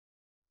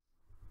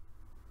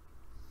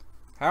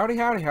Howdy,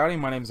 howdy, howdy,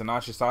 my name is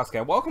Anashi Sasuke,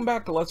 and welcome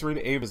back to Let's Read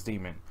Ava's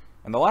Demon.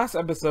 In the last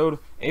episode,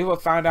 Ava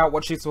found out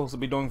what she's supposed to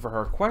be doing for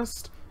her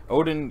quest.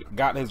 Odin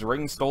got his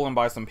ring stolen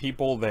by some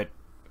people that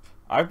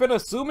I've been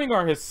assuming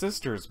are his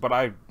sisters, but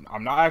I'm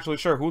not actually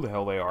sure who the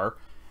hell they are.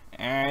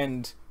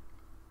 And,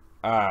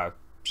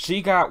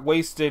 she got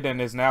wasted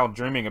and is now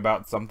dreaming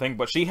about something,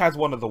 but she has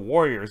one of the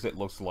warriors, it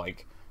looks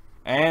like.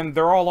 And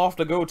they're all off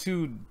to go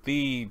to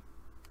the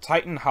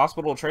Titan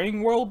Hospital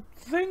Training World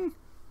thing?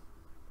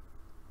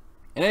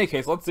 In any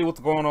case, let's see what's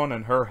going on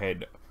in her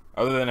head,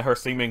 other than her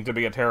seeming to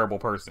be a terrible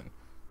person.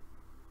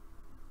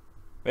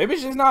 Maybe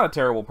she's not a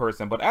terrible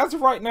person, but as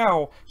of right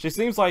now, she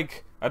seems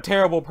like a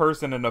terrible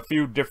person in a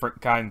few different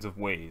kinds of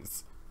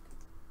ways.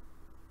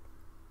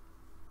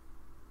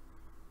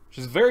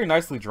 She's very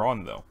nicely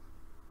drawn, though.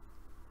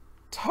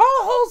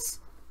 Tulls!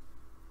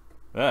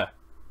 That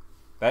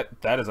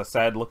is a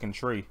sad-looking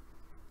tree.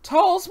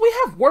 Tulls, we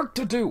have work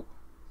to do!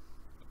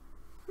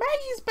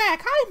 Maggie's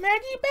back! Hi,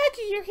 Maggie!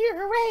 Maggie, you're here!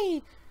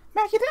 Hooray!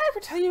 Maggie, did I ever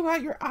tell you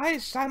about your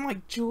eyes shine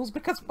like jewels?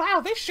 Because,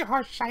 wow, they sure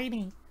are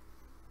shiny.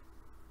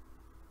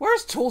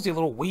 Where's Tools, you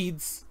little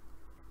weeds?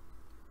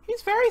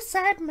 He's very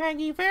sad,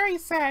 Maggie, very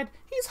sad.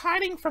 He's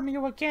hiding from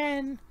you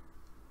again.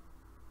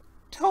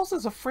 Tools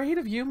is afraid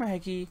of you,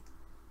 Maggie.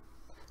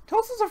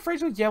 Tools is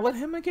afraid you'll yell at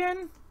him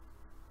again?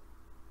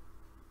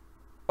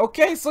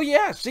 Okay, so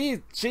yeah,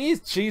 she's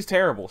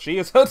terrible. She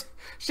is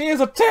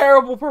a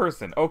terrible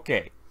person.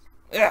 Okay.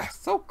 Ugh,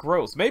 so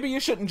gross. Maybe you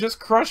shouldn't just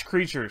crush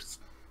creatures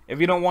if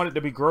you don't want it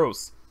to be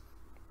gross.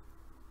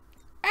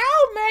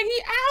 Ow,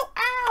 Maggie! Ow,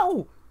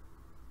 ow!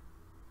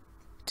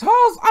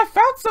 Tulls, I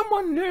found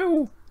someone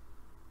new!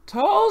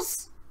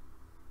 Tulls?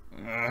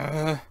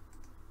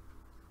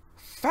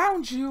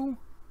 Found you.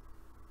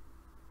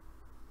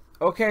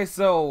 Okay,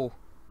 so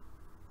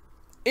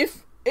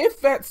if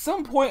at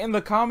some point in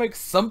the comics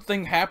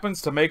something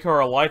happens to make her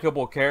a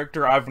likable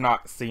character, I've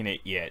not seen it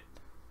yet.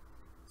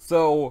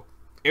 So,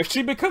 if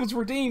she becomes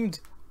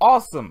redeemed,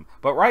 awesome,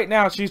 but right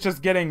now she's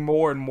just getting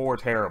more and more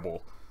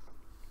terrible.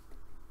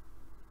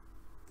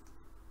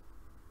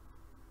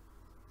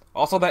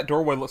 Also, that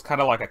doorway looks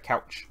kind of like a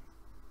couch.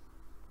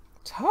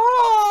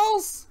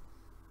 Tulls!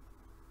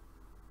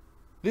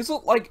 These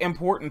look like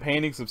important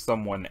paintings of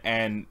someone,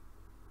 and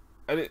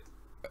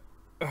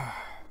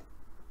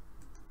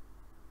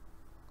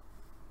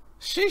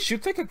Sheesh,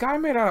 you'd think a guy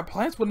made out of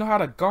plants would know how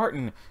to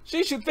garden.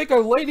 Sheesh, you'd think a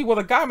lady with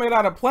a guy made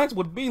out of plants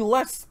would be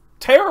less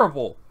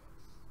terrible.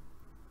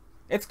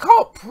 It's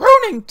called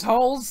pruning,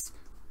 Tulls!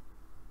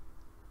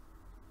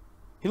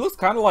 He looks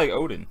kind of like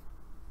Odin.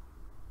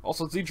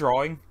 Also, is he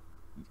drawing?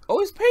 Oh,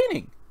 he's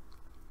painting!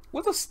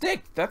 With a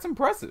stick, that's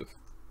impressive.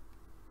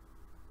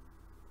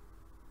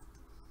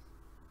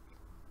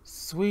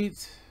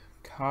 Sweet,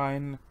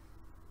 kind,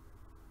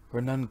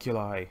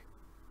 ranunculi.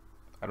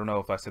 I don't know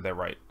if I said that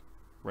right.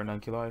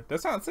 Ranunculi?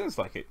 That sounds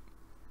like it.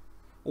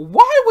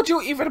 Why would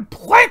you even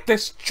plant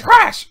this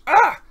trash?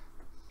 Ah!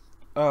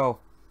 Oh.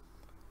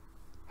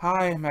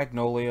 Hi,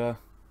 Magnolia.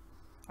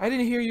 I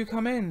didn't hear you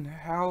come in.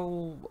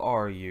 How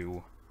are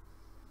you?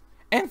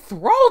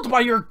 Enthralled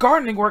by your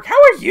gardening work.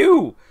 How are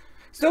you?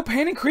 Still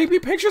painting creepy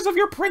pictures of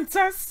your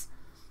princess?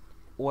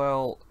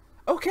 Well,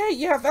 okay,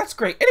 yeah, that's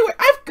great. Anyway,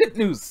 I have good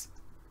news.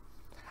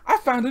 I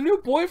found a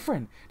new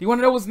boyfriend. Do you want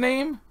to know his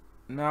name?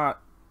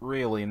 Not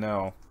really,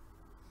 no.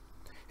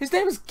 His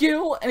name is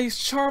Gil, and he's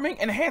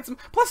charming and handsome.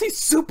 Plus, he's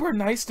super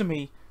nice to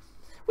me.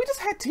 We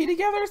just had tea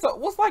together, so it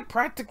was like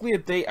practically a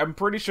date. I'm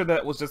pretty sure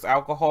that was just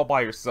alcohol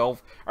by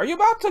yourself. Are you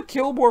about to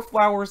kill more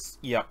flowers?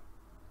 Yep.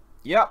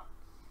 Yep.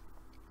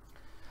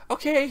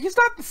 Okay, he's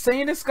not the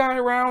sanest guy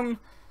around.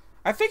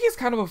 I think he's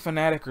kind of a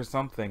fanatic or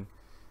something.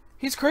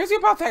 He's crazy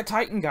about that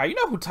Titan guy. You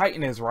know who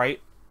Titan is,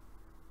 right?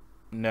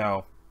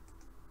 No.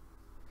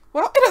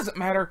 Well, it doesn't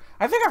matter.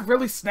 I think I've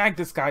really snagged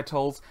this guy,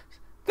 Tulls.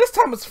 This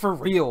time it's for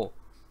real.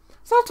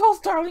 So, Tulls,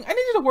 darling, I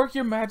need you to work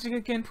your magic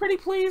again, pretty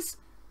please.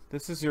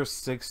 This is your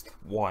 6th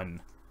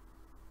one.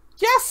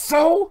 Yes,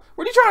 so?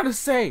 What are you trying to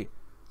say?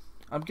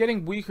 I'm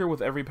getting weaker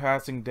with every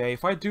passing day.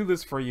 If I do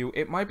this for you,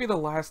 it might be the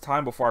last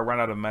time before I run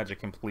out of magic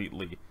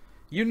completely.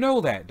 You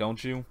know that,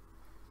 don't you?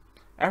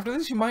 After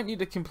this, you might need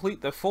to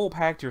complete the full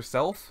pact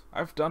yourself.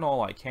 I've done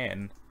all I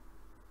can.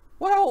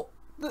 Well,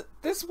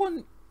 this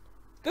one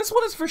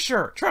is for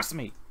sure. Trust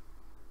me.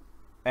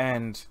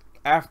 And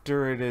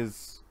after it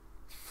is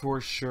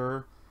for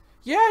sure.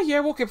 Yeah,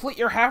 we'll complete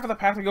your half of the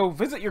path and go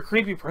visit your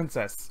creepy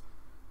princess.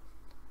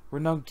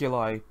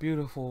 Ranunculi,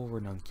 beautiful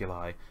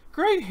ranunculi.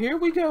 Great, here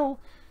we go.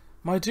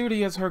 My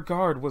duty as her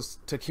guard was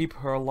to keep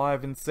her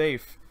alive and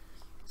safe.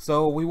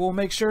 So we will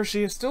make sure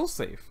she is still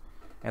safe.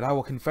 And I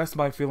will confess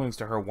my feelings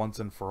to her once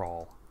and for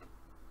all.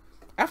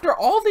 After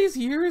all these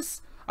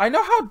years, I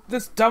know how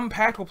this dumb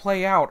pact will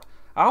play out.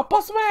 I'll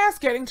bust my ass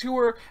getting to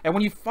her, and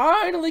when you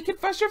finally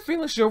confess your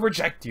feelings, she'll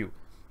reject you.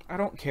 I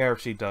don't care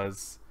if she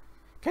does.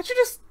 Can't you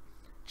just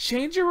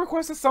change your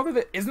request to something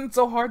that isn't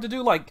so hard to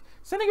do, like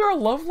sending her a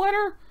love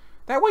letter?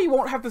 That way you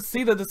won't have to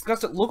see the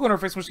disgusted look on her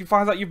face when she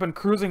finds out you've been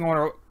crushing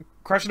on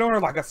her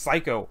like a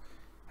psycho.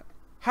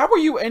 How are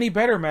you any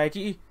better,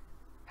 Maggie?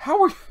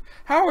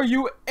 How are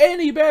you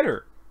any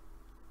better?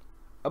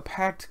 A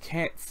pact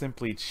can't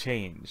simply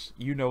change.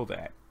 You know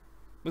that.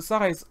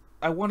 Besides,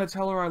 I want to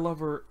tell her I love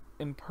her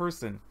in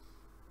person,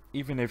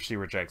 even if she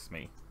rejects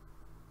me.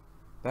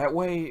 That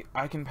way,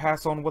 I can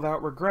pass on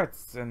without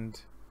regrets, and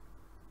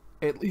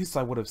at least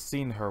I would have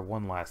seen her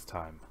one last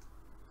time.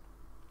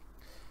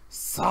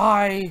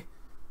 Sigh!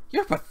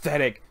 You're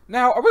pathetic.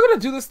 Now, are we going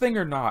to do this thing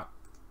or not?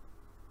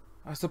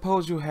 I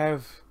suppose you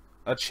have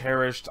a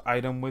cherished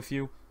item with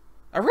you.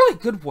 A really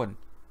good one.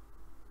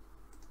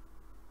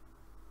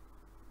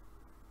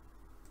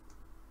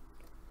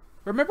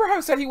 Remember how I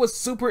said he was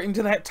super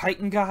into that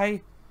Titan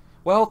guy?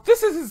 Well,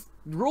 this is his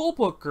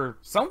rulebook or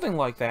something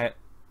like that.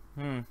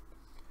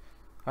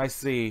 I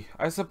see.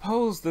 I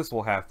suppose this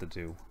will have to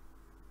do.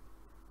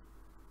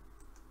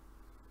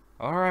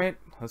 Alright,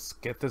 let's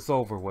get this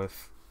over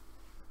with.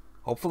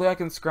 Hopefully I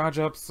can scrounge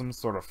up some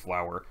sort of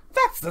flower.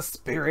 That's the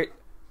spirit!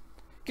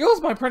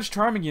 Gil's my Prince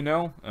Charming, you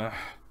know.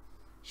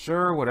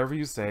 Sure, whatever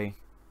you say.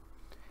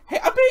 Hey,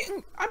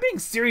 I'm being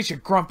serious, you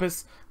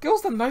grumpus.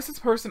 Gil's the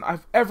nicest person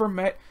I've ever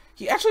met.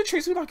 He actually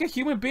treats me like a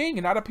human being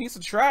and not a piece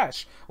of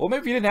trash. Well,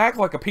 maybe if you didn't act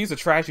like a piece of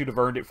trash, you'd have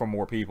earned it from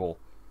more people.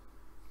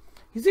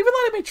 He's even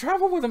letting me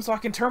travel with him so I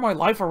can turn my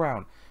life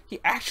around. He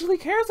actually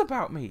cares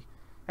about me.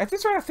 At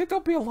this rate, I think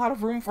there'll be a lot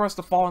of room for us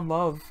to fall in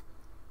love.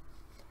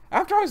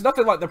 After all, he's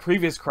nothing like the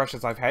previous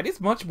crushes I've had.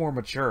 He's much more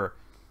mature.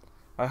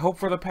 I hope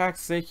for the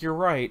pact's sake you're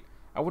right.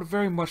 I would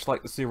very much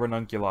like to see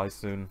Ranunculi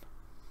soon.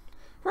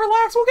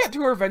 Relax, we'll get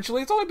to her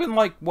eventually. It's only been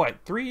like, what,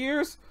 3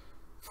 years?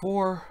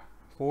 4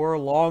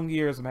 long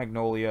years,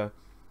 Magnolia.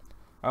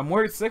 I'm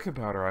worried sick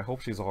about her. I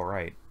hope she's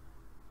alright.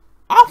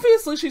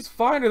 Obviously she's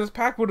fine, or this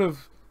pact would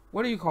have,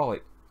 what do you call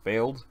it?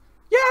 Failed?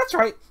 Yeah, that's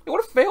right. It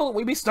would have failed.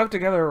 We'd be stuck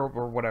together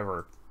or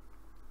whatever.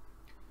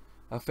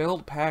 A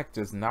failed pact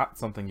is not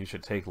something you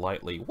should take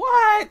lightly.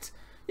 What?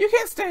 You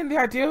can't stand the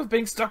idea of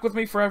being stuck with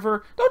me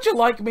forever. Don't you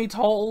like me,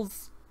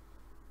 Tolls?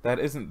 That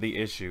isn't the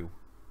issue.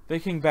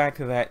 Thinking back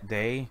to that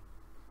day,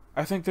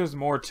 I think there's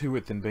more to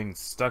it than being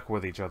stuck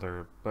with each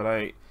other,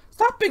 but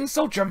Stop being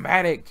so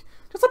dramatic!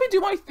 Just let me do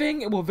my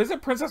thing and we'll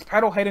visit Princess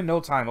Paddlehead in no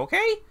time,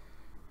 okay?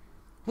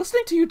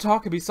 Listening to you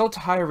talk can be so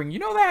tiring, you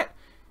know that?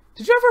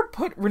 Did you ever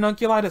put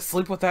Ranunculi to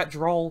sleep with that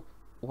droll?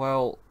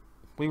 Well,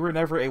 we were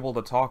never able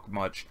to talk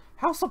much.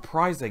 How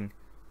surprising.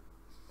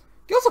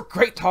 Gil's a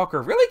great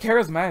talker, really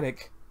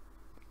charismatic.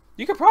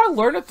 You could probably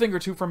learn a thing or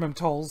two from him,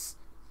 Tolls.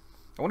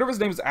 I wonder if his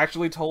name is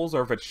actually Tolls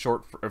or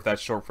if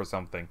that's short for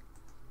something.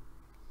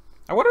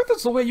 I wonder if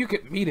there's a way you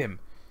could meet him.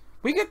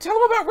 We could tell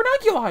him about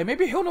Ranunculi.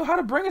 Maybe he'll know how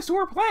to bring us to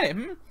our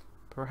planet,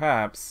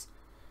 Perhaps.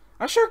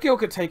 I'm sure Gil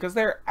could take us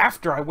there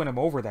after I win him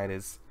over, that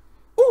is.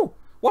 Ooh,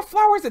 what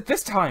flower is it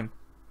this time?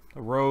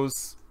 A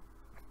rose.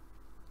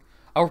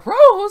 A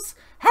rose?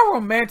 How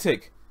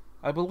romantic!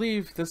 I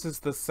believe this is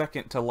the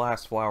second to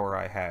last flower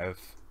I have.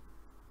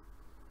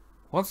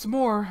 Once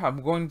more,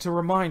 I'm going to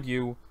remind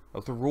you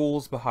of the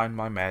rules behind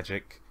my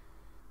magic.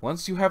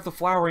 Once you have the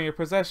flower in your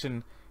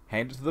possession,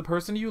 hand it to the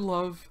person you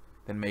love,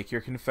 then make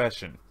your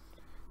confession.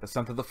 The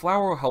scent of the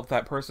flower will help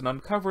that person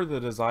uncover the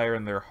desire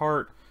in their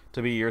heart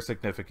to be your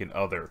significant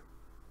other.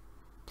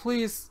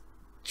 Please,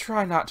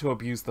 try not to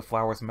abuse the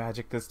flower's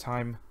magic this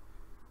time.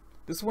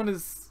 This one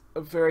is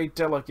a very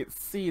delicate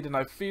seed, and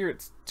I fear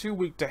it's too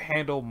weak to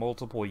handle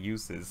multiple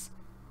uses.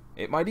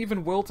 It might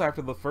even wilt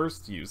after the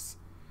first use.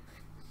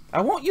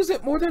 I won't use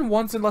it more than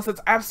once unless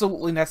it's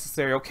absolutely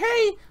necessary,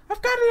 okay?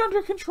 I've got it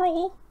under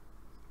control.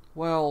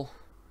 Well,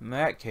 in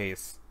that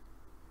case,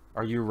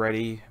 are you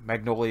ready,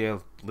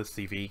 Magnolia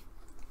Licivi?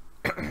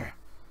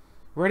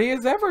 Ready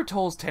as ever,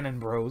 Tolls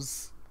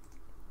Tenenbros.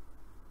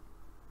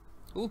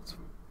 Oops.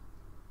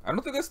 I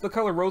don't think that's the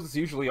color roses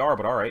usually are,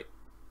 but alright.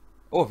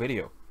 Oh, a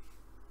video.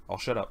 I'll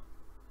shut up.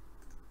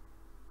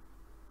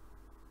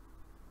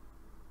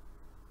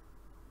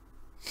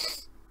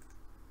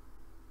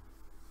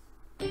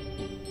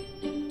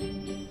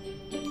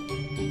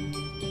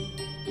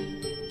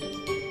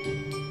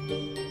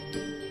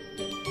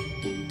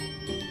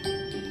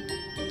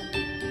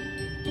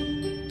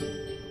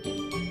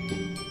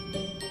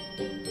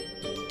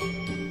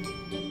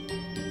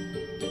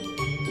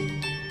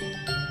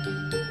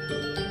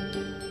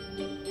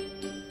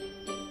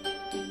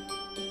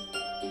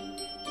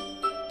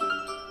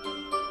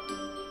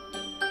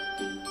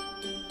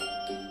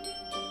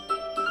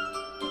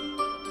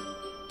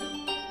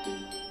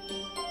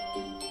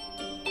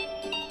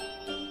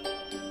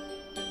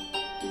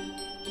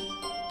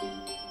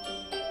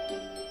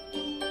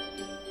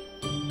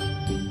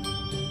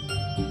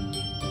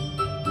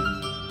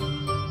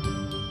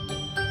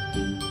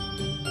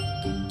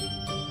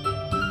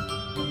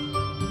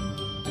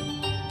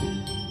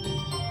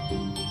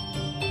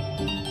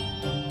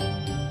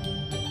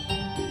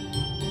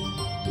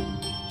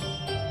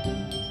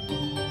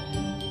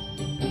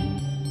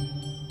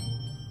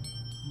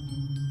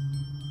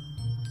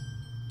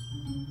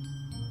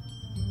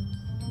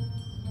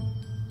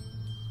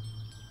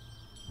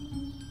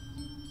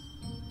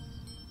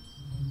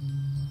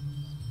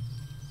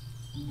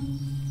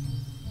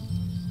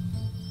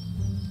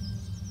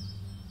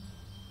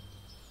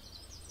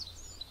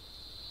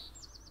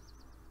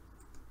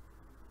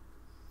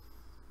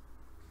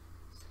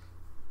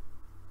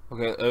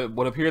 Okay, it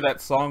would appear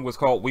that song was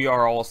called We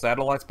Are All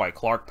Satellites by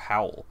Clark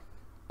Powell.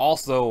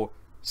 Also,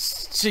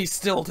 she's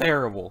still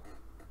terrible.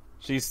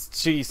 She's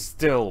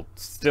still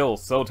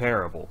so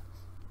terrible.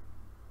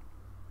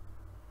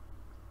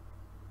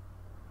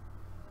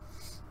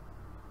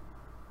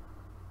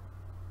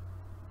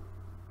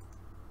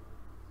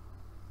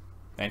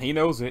 And he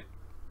knows it.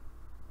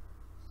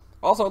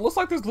 Also, it looks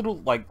like there's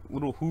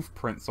little hoof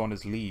prints on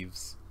his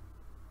leaves.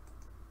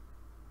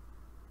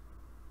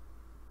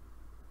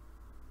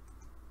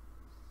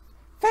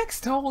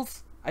 Thanks,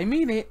 Tolls. I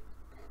mean it.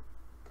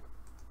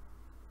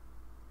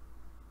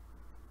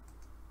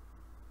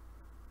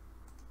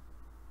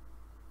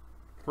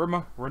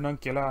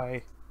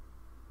 Ranunculi.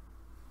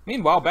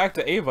 Meanwhile, back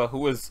to Ava,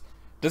 who is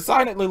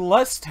decidedly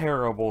less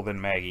terrible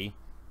than Maggie.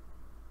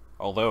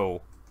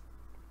 Although...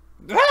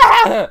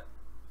 Ah!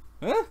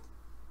 Huh?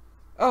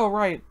 Oh,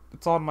 right.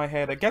 It's on my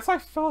head. I guess I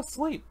fell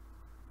asleep.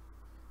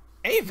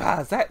 Ava,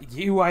 is that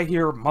you I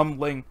hear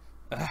mumbling?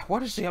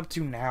 What is she up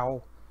to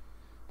now?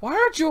 Why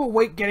aren't you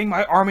awake getting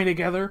my army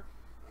together?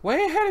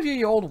 Way ahead of you,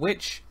 you old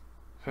witch.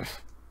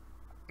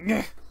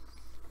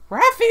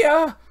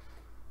 Rathia!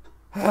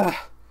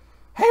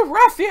 Hey,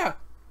 Rathia!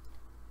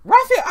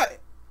 Rathia,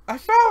 I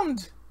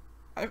found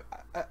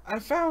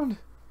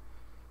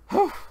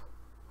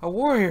a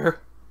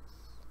warrior.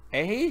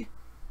 Eh?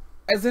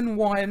 As in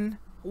one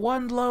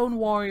lone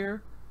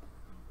warrior.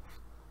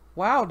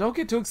 Wow, don't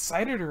get too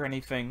excited or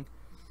anything.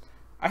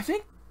 I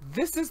think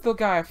this is the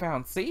guy I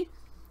found, see?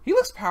 He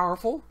looks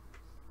powerful.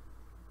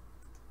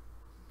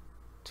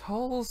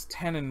 Tull's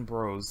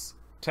Tenebros.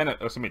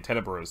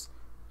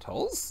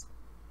 Tull's?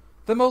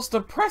 The most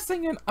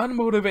depressing and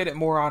unmotivated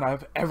moron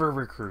I've ever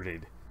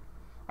recruited.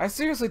 I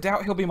seriously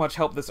doubt he'll be much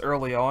help this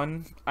early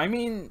on. I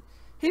mean,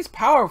 he's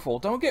powerful,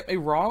 don't get me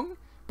wrong,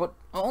 but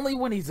only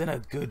when he's in a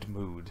good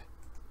mood.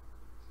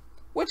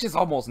 Which is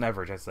almost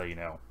never, just so you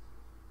know.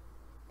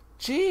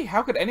 Gee,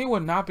 how could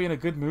anyone not be in a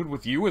good mood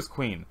with you as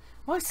queen?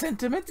 My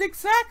sentiments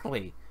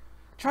exactly.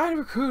 Try and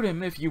recruit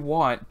him if you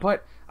want,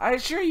 but I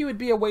assure you it'd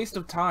be a waste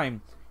of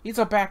time. He's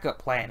a backup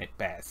plan at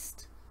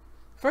best.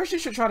 First you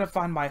should try to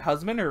find my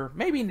husband, or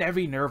maybe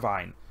Nevi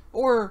Nervine,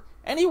 or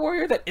any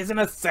warrior that isn't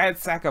a sad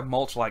sack of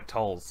mulch like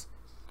Tull's.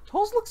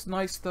 Tull's looks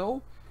nice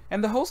though,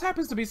 and the host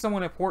happens to be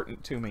someone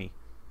important to me.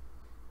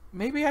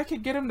 Maybe I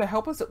could get him to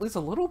help us at least a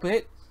little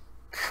bit.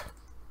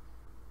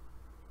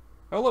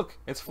 Oh look,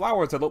 it's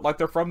flowers that look like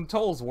they're from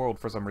Tull's world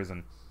for some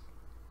reason.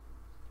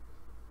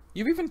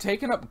 You've even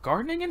taken up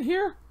gardening in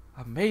here?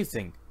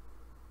 Amazing.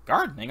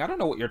 Gardening? I don't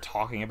know what you're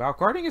talking about.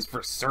 Gardening is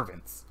for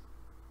servants.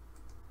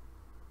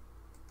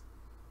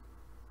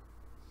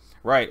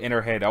 Right, in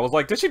her head. I was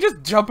like, did she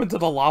just jump into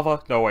the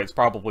lava? No, wait, it's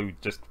probably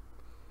just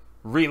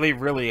really,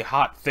 really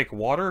hot, thick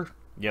water.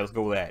 Yeah, let's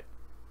go with that.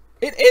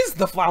 It is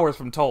the flowers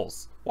from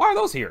Tull's. Why are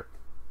those here?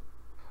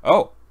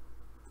 Oh.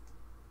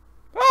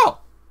 Oh!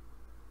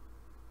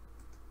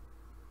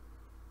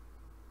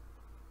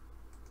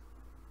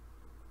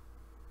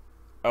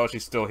 Oh,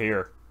 she's still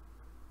here.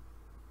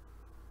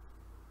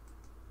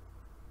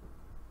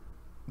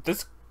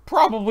 This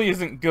probably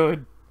isn't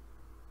good.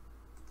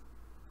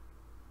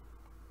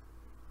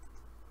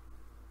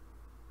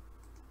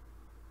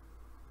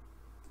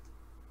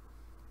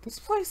 This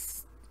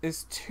place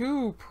is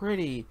too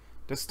pretty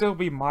to still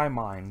be my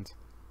mind.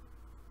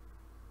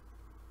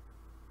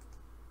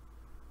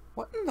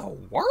 What in the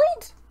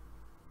world?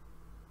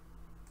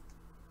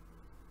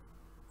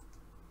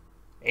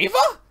 Ava?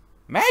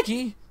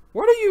 Maggie?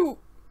 What are you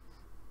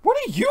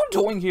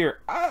doing here?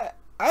 Are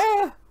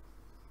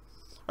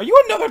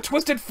you another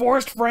twisted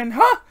forest friend,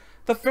 huh?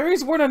 The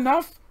fairies weren't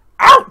enough?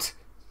 Out!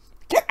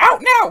 Get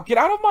out now! Get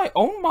out of my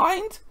own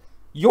mind?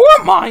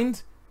 Your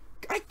mind?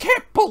 I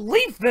can't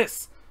believe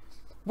this!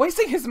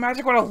 Wasting his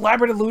magic on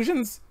elaborate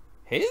illusions?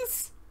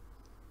 His?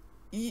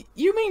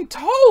 You mean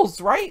Tull's,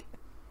 right?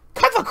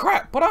 Cut the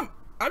crap, but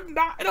I'm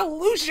not an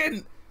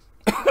illusion!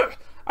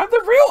 I'm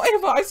the real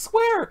Ava, I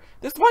swear!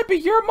 This might be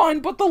your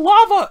mind, but the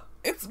lava,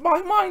 it's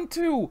my mind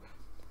too!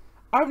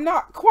 I'm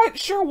not quite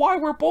sure why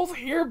we're both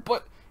here,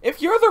 but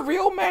if you're the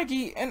real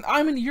Maggie and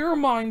I'm in your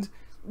mind,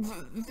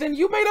 then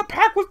you made a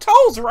pact with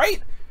Tull's,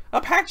 right?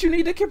 A pact you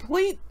need to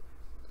complete?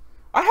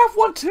 I have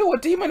one too, a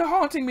demon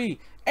haunting me,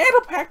 and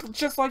a pact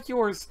just like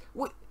yours.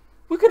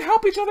 We could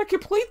help each other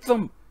complete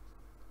them.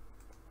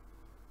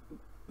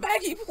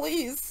 Maggie,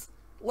 please,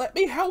 let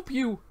me help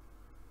you.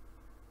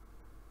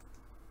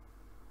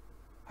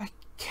 I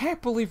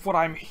can't believe what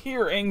I'm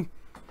hearing.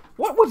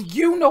 What would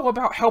you know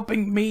about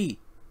helping me?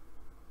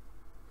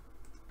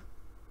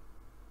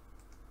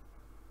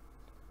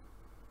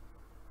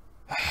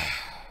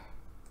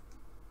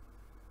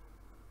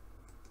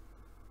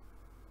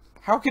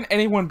 How can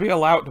anyone be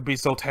allowed to be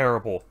so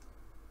terrible?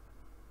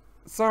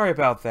 Sorry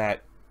about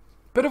that.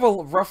 Bit of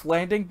a rough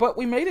landing, but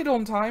we made it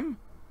on time.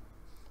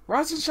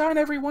 Rise and shine,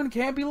 everyone.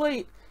 Can't be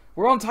late.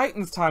 We're on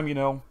Titan's time, you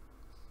know.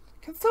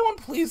 Can someone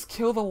please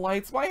kill the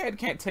lights? My head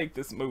can't take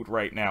this mood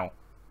right now.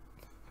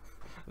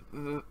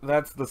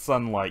 That's the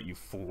sunlight, you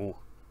fool.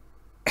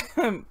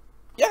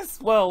 Yes,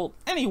 well,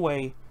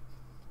 anyway.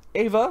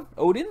 Ava,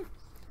 Odin,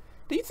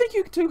 Do you think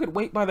you two could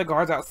wait by the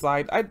guards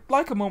outside? I'd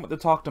like a moment to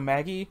talk to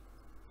Maggie.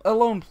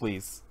 Alone,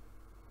 please.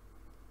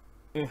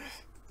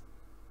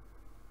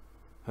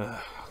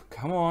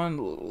 Come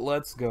on,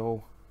 let's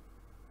go.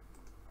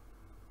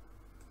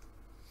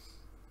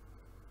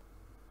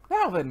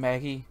 Now then,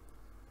 Maggie.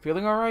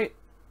 Feeling alright?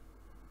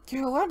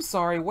 Gil, I'm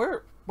sorry,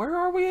 where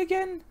are we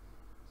again?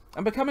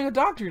 I'm becoming a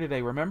doctor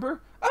today,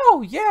 remember?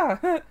 Oh,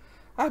 yeah!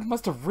 I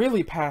must have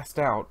really passed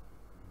out.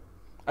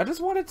 I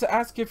just wanted to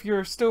ask if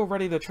you're still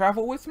ready to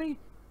travel with me?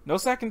 No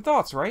second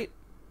thoughts, right?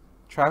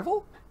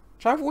 Travel?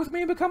 Travel with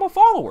me and become a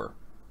follower.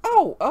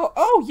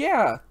 Oh,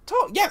 yeah.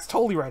 Yes,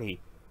 totally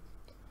ready.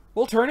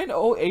 We'll turn in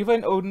Ava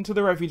and Odin to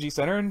the refugee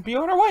center and be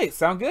on our way.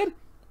 Sound good?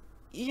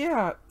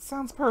 Yeah,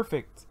 sounds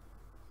perfect.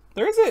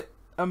 There isn't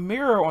a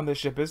mirror on this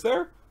ship, is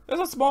there?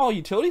 There's a small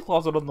utility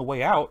closet on the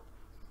way out.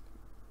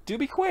 Do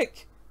be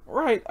quick.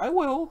 Right, I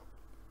will.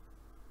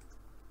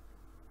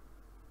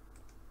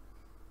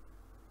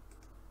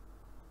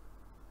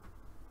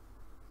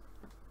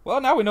 Well,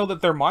 now we know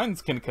that their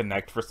minds can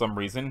connect for some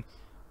reason.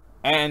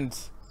 And,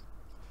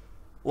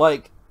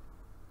 like,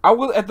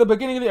 at the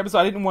beginning of the episode,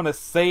 I didn't want to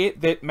say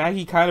it, that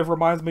Maggie kind of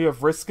reminds me of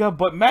Vriska,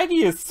 but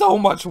Maggie is so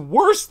much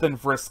worse than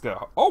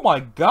Vriska. Oh my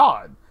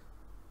god.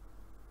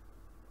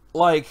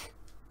 Like,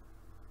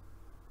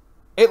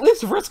 at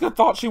least Vriska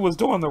thought she was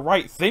doing the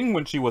right thing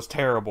when she was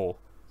terrible.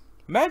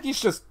 Maggie's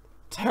just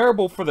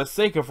terrible for the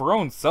sake of her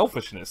own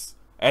selfishness,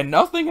 and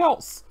nothing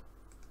else.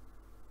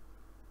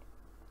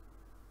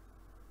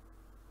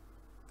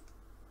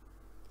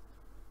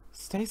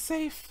 Stay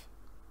safe.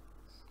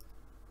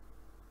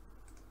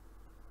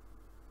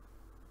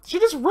 She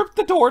just ripped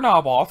the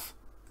doorknob off.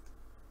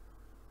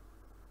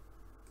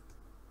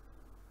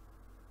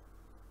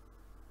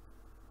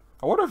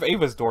 I wonder if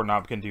Ava's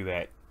doorknob can do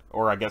that.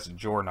 Or I guess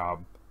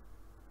doorknob.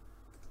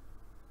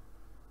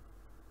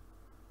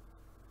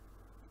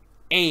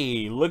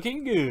 Hey,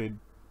 looking good.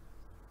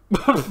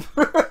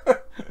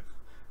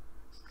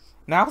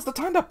 Now's the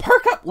time to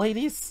perk up,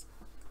 ladies.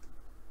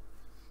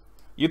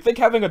 You'd think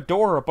having a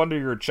door up under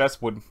your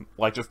chest would,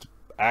 like, just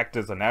act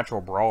as a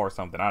natural bra or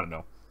something. I don't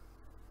know.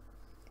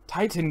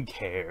 Titan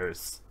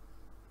cares.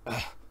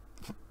 Ugh,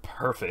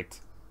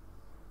 perfect.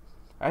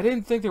 I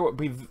didn't think there would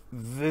be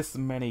this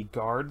many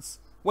guards.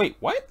 Wait,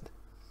 what?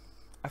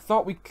 I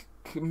thought we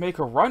could make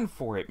a run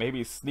for it.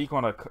 Maybe sneak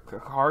on a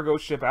cargo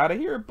ship out of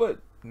here, but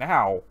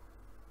now.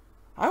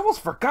 I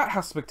almost forgot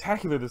how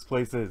spectacular this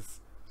place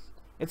is.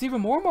 It's even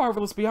more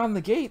marvelous beyond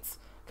the gates.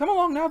 Come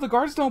along now, the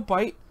guards don't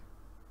bite.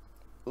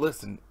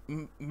 Listen,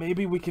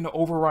 maybe we can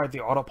override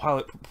the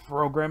autopilot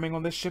programming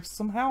on this ship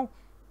somehow?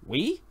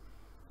 We?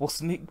 We'll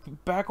sneak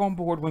back on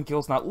board when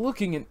Gil's not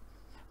looking and...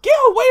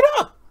 Gil, wait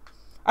up!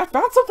 I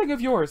found something of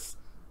yours.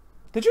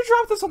 Did you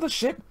drop this on the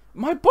ship?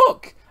 My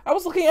book! I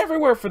was looking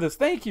everywhere for this,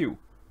 thank you.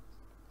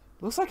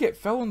 Looks like it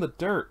fell in the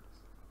dirt.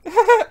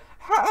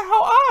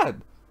 How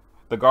odd!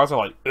 The guards are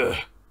like, ugh,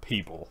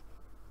 people.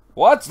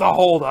 What's the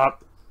hold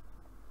up?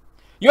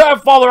 You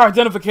have follower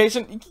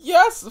identification?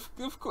 Yes,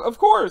 of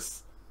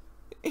course.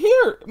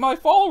 Here, my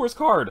follower's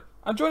card.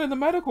 I'm joining the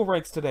medical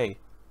ranks today.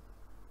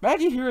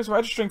 Maggie here is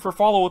registering for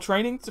follower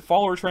training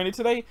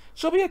today.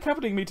 She'll be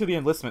accompanying me to the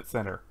enlistment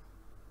center.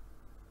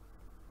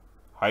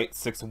 Height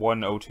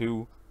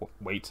 6102.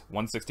 Weight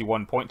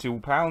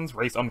 161.2 pounds.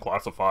 Race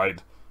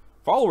unclassified.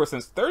 Follower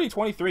since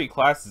 3023.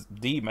 Class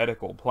D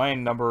medical.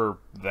 Plan number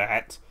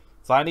that.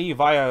 Signee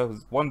via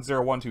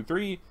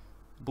 10123.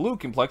 Blue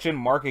complexion.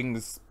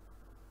 Markings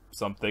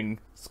something.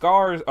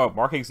 Scars. Oh,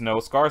 markings no.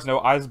 Scars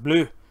no. Eyes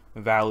blue.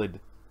 Valid.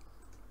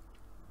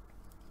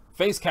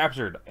 Face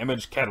captured.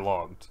 Image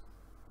cataloged.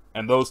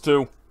 And those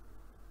two?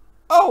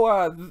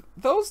 Oh,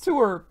 those two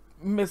are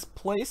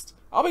misplaced.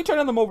 I'll be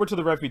turning them over to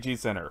the refugee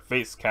center.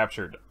 Face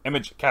captured.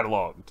 Image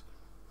cataloged.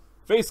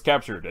 Face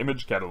captured.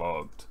 Image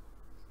cataloged.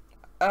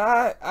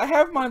 I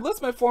have my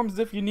enlistment forms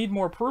if you need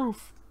more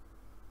proof.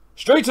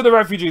 Straight to the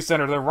refugee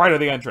center to the right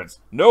of the entrance.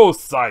 No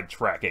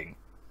sidetracking.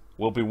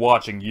 We'll be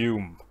watching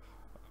you,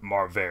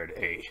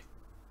 Marverde.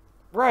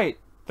 Right.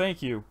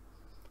 Thank you.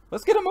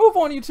 Let's get a move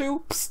on, you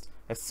two. Psst.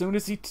 As soon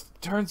as he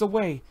turns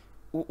away,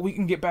 we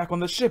can get back on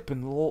the ship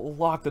and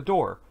lock the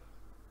door.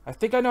 I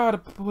think I know how to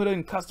put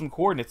in custom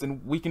coordinates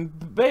and we can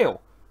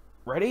bail.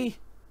 Ready?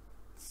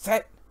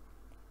 Set.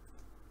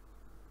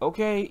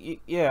 Okay,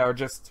 yeah, or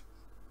just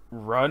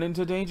run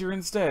into danger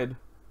instead.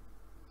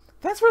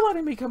 Thanks for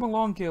letting me come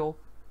along, Gil.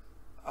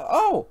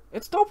 Oh,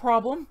 it's no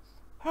problem.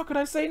 How could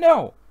I say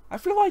no? I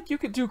feel like you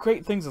could do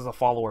great things as a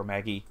follower,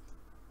 Maggie.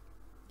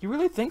 You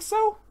really think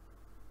so?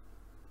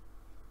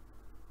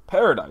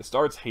 Paradise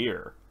starts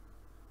here.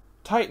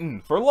 Titan,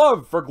 for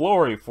love, for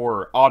glory,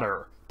 for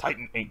honor.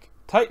 Titan Inc.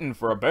 Titan,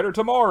 for a better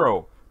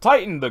tomorrow.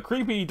 Titan, the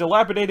creepy,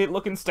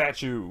 dilapidated-looking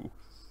statue.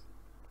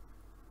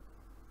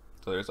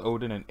 So there's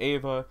Odin and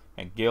Ava,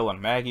 and Gil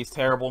and Maggie's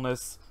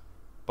terribleness.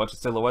 Bunch of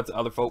silhouettes of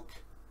other folk.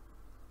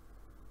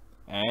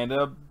 And,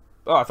 oh,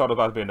 I thought it was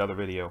about to be another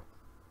video.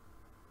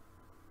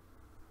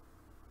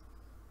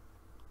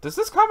 Does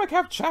this comic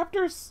have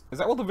chapters? Is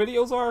that what the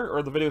videos are? Or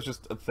are the videos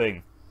just a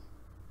thing?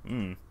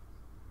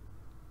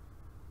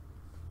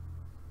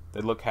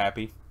 They look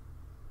happy.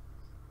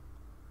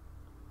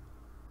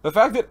 The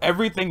fact that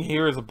everything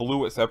here is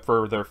blue except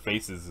for their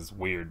faces is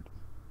weird.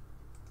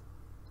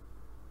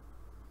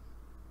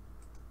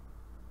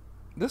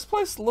 This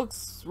place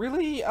looks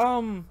really,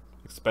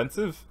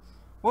 expensive.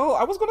 Well,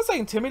 I was gonna say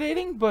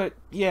intimidating, but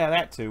yeah,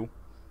 that too.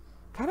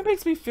 Kinda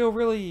makes me feel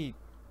really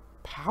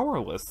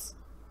powerless.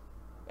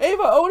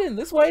 Ava, Odin,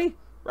 this way!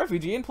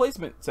 Refugee and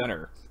Placement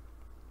Center.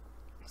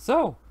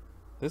 So,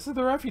 this is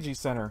the refugee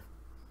center.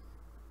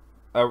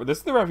 This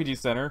is the refugee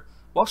center.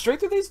 Walk straight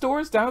through these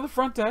doors, down to the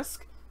front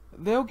desk.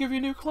 They'll give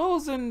you new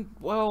clothes and,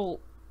 well,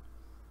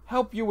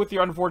 help you with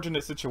your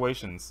unfortunate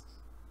situations.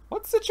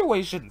 What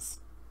situations?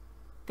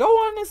 Go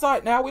on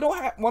inside now. We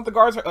don't want the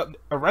guards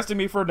arresting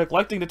me for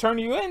neglecting to turn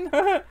you in.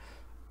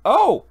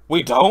 Oh,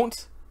 we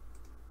don't?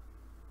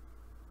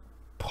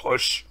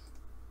 Push.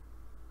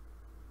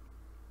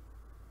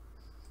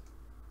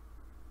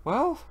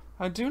 Well,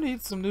 I do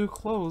need some new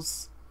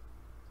clothes.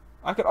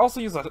 I could also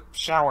use a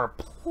shower.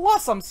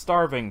 Plus, I'm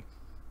starving.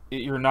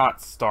 You're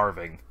not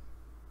starving.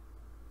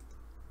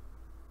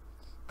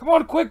 Come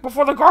on, quick,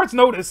 before the guards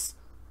notice!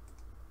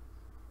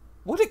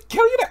 Would it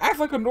kill you to act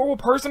like a normal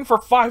person for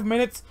 5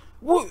 minutes?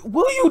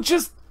 Will you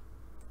just...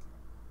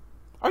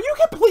 Are you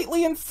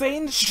completely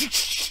insane?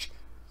 Shh.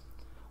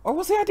 Or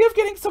was the idea of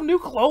getting some new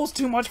clothes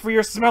too much for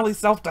your smelly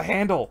self to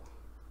handle?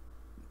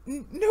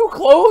 New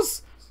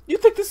clothes? You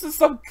think this is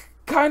some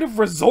kind of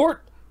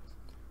resort?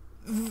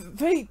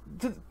 They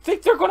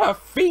think they're gonna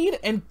feed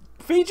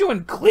you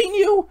and clean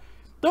you?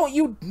 Don't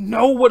you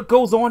know what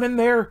goes on in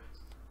there?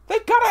 They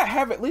gotta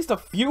have at least a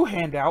few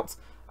handouts.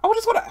 I was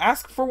just gonna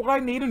ask for what I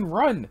need and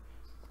run.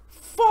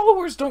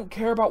 Followers don't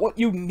care about what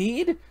you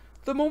need.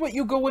 The moment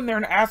you go in there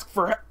and ask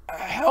for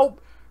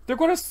help, they're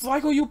gonna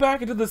cycle you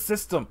back into the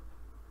system.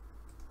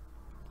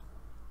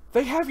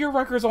 They have your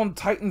records on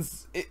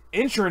Titan's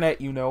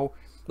intranet, you know.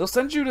 They'll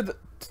send you to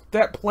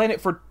that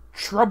planet for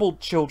troubled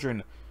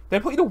children. They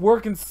put you to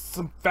work in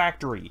some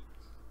factory.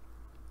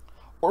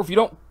 Or if you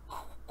don't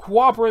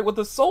cooperate with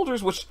the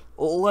soldiers, which,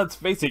 let's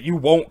face it, you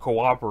won't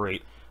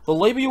cooperate, they'll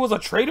label you as a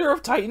traitor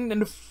of Titan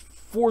and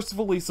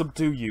forcefully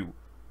subdue you.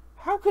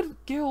 How could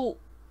Gil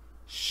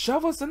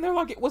shove us in there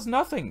like it was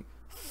nothing?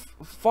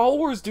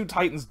 Followers do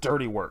Titan's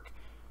dirty work.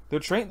 They're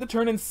trained to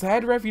turn in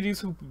sad refugees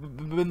who've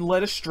been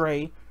led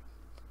astray.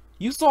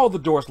 You saw the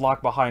doors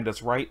locked behind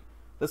us, right?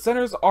 The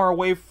centers are a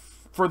way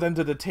for them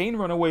to detain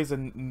runaways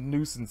and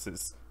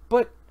nuisances.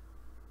 But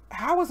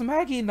how is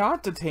Maggie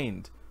not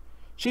detained?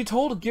 She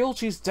told Gil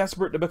she's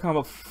desperate to become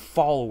a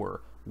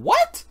follower.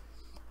 What?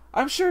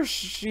 I'm sure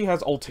she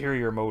has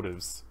ulterior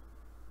motives.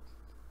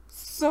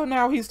 So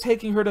now he's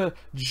taking her to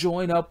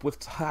join up with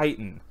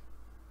Titan.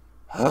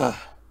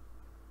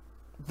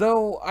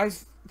 Though I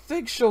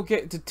think she'll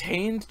get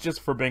detained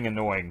just for being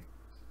annoying.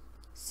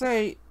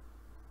 Say,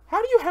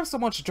 how do you have so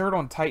much dirt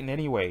on Titan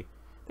anyway?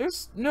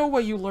 There's no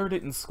way you learned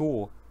it in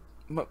school.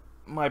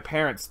 My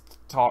parents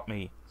taught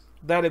me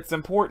that it's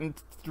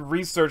important to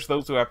research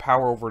those who have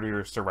power over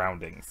your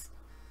surroundings.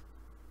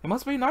 It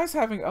must be nice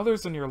having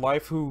others in your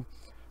life who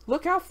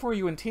look out for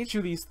you and teach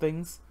you these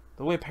things,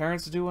 the way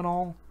parents do and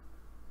all.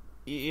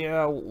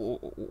 Yeah,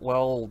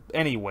 well,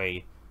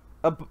 anyway,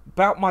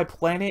 about my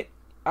planet,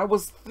 I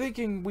was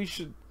thinking we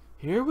should...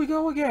 Here we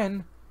go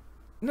again.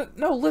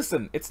 No,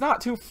 listen, it's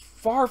not too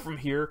far from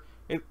here.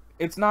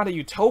 It's not a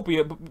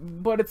utopia,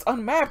 but it's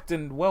unmapped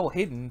and well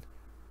hidden.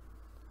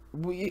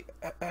 We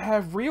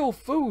have real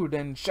food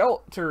and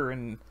shelter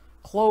and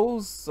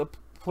clothes, a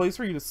place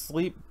for you to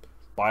sleep.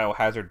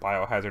 Biohazard,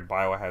 biohazard,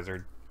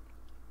 biohazard.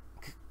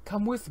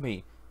 Come with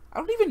me. I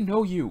don't even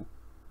know you.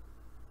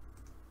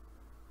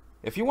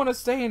 If you want to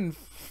stay and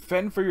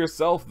fend for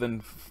yourself, then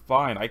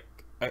fine. I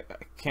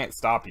can't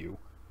stop you.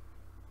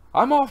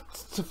 I'm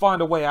off to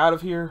find a way out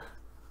of here.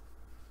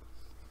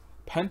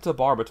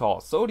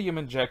 Pentobarbital, sodium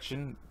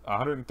injection,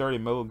 130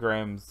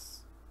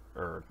 milligrams,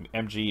 or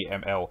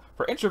mg/ml,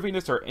 for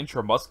intravenous or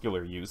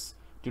intramuscular use.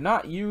 Do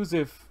not use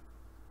if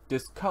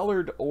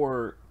discolored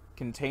or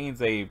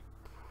contains a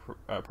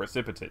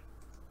precipitate.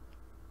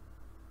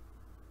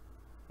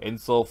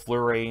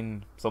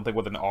 Insulflurane, something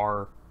with an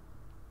R.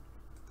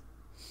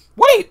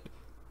 Wait!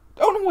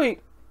 Don't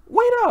wait!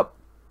 Wait up!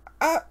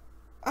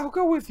 I'll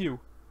go with you.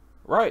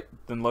 Right,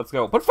 then let's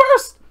go. But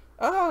first!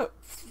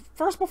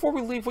 First before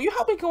we leave, will you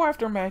help me go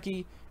after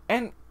Maggie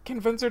and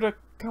convince her to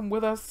come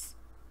with us?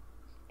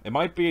 It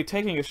might be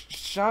taking a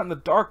shot in the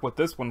dark with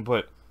this one,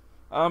 but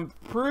I'm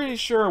pretty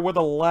sure we're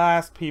the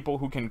last people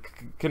who can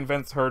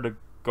convince her to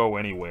go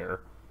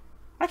anywhere.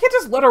 I can't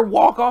just let her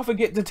walk off and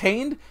get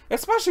detained,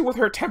 especially with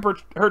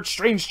her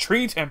strange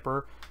tree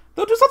temper.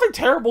 They'll do something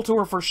terrible to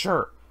her for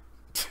sure.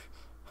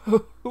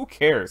 Who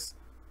cares?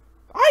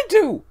 I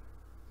do!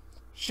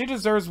 She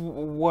deserves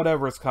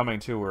whatever's coming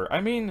to her.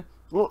 I mean,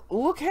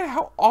 look at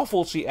how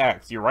awful she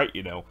acts. You're right,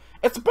 you know.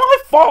 It's my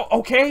fault,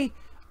 okay?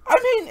 I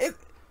mean,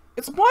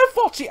 it's my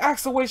fault she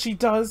acts the way she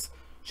does.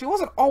 She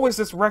wasn't always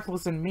this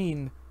reckless and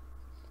mean.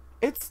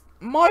 It's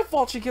my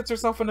fault she gets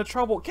herself into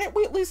trouble. Can't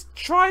we at least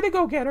try to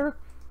go get her?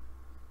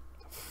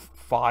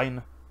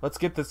 Fine. Let's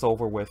get this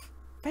over with.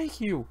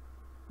 Thank you.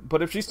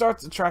 But if she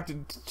starts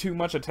attracting too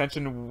much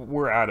attention,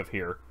 we're out of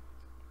here.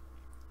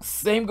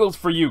 Same goes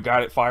for you,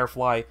 got it,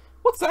 Firefly?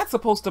 What's that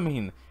supposed to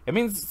mean? It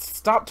means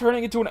stop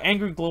turning into an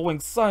angry glowing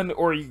sun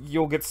or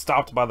you'll get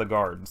stopped by the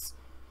guards.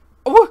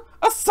 Oh,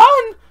 a sun?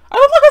 I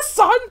look like a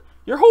sun?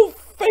 Your whole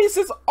face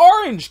is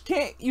orange.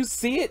 Can't you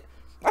see it?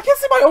 I can't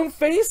see my own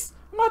face.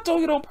 I'm not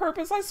doing it on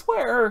purpose, I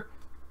swear.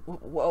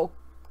 Well,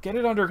 get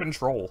it under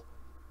control.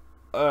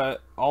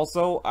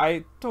 Also,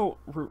 I don't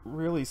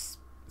really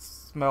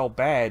smell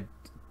bad,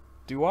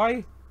 do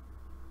I?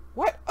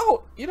 What?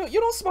 Oh, you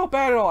don't smell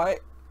bad at all.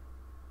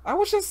 I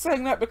was just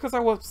saying that because I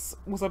was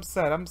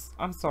upset.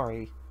 I'm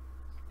sorry.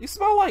 You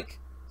smell like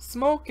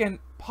smoke and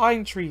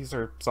pine trees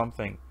or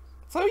something.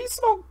 So you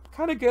smell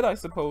kind of good, I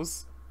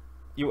suppose.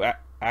 You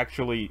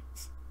actually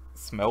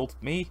smelled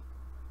me?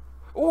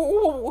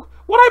 What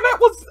I meant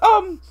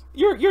was,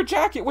 your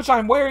jacket, which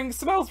I'm wearing,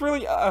 smells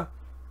really,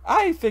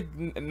 I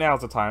think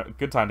now's a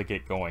good time to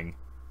get going.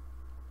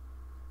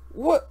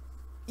 What?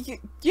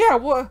 Yeah,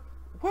 what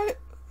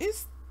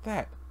is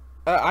that?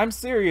 I'm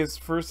serious.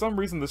 For some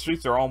reason, the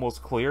streets are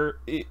almost clear.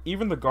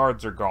 Even the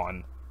guards are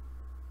gone.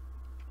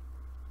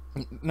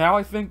 Now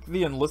I think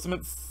the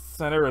enlistment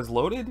center is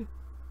loaded?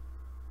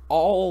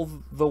 All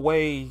the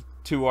way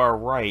to our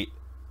right.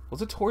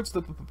 Was it towards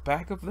the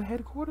back of the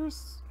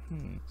headquarters?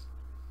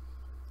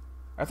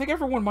 I think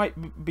everyone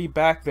might be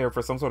back there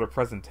for some sort of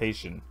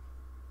presentation.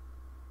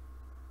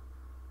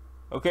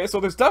 Okay, so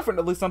there's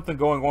definitely something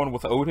going on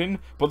with Odin,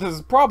 but this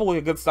is probably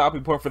a good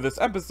stopping point for this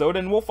episode,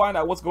 and we'll find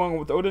out what's going on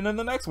with Odin in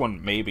the next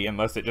one, maybe,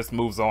 unless it just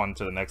moves on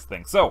to the next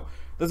thing. So,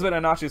 this has been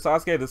Anachi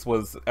Sasuke. This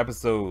was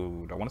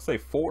episode, I want to say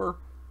 4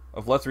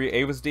 of Let's Read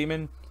Ava's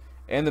Demon.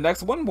 In the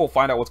next one, we'll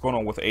find out what's going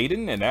on with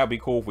Aiden, and that'd be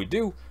cool if we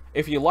do.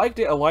 If you liked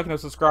it, a like and a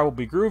subscribe will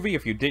be groovy.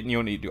 If you didn't, you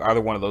don't need to do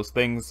either one of those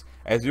things.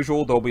 As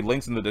usual, there'll be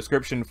links in the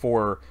description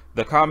for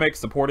the comic,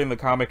 supporting the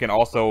comic, and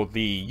also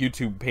the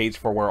YouTube page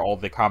for where all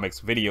the comics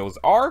videos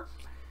are.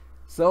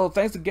 So,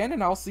 thanks again,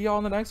 and I'll see y'all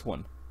in the next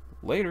one.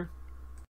 Later.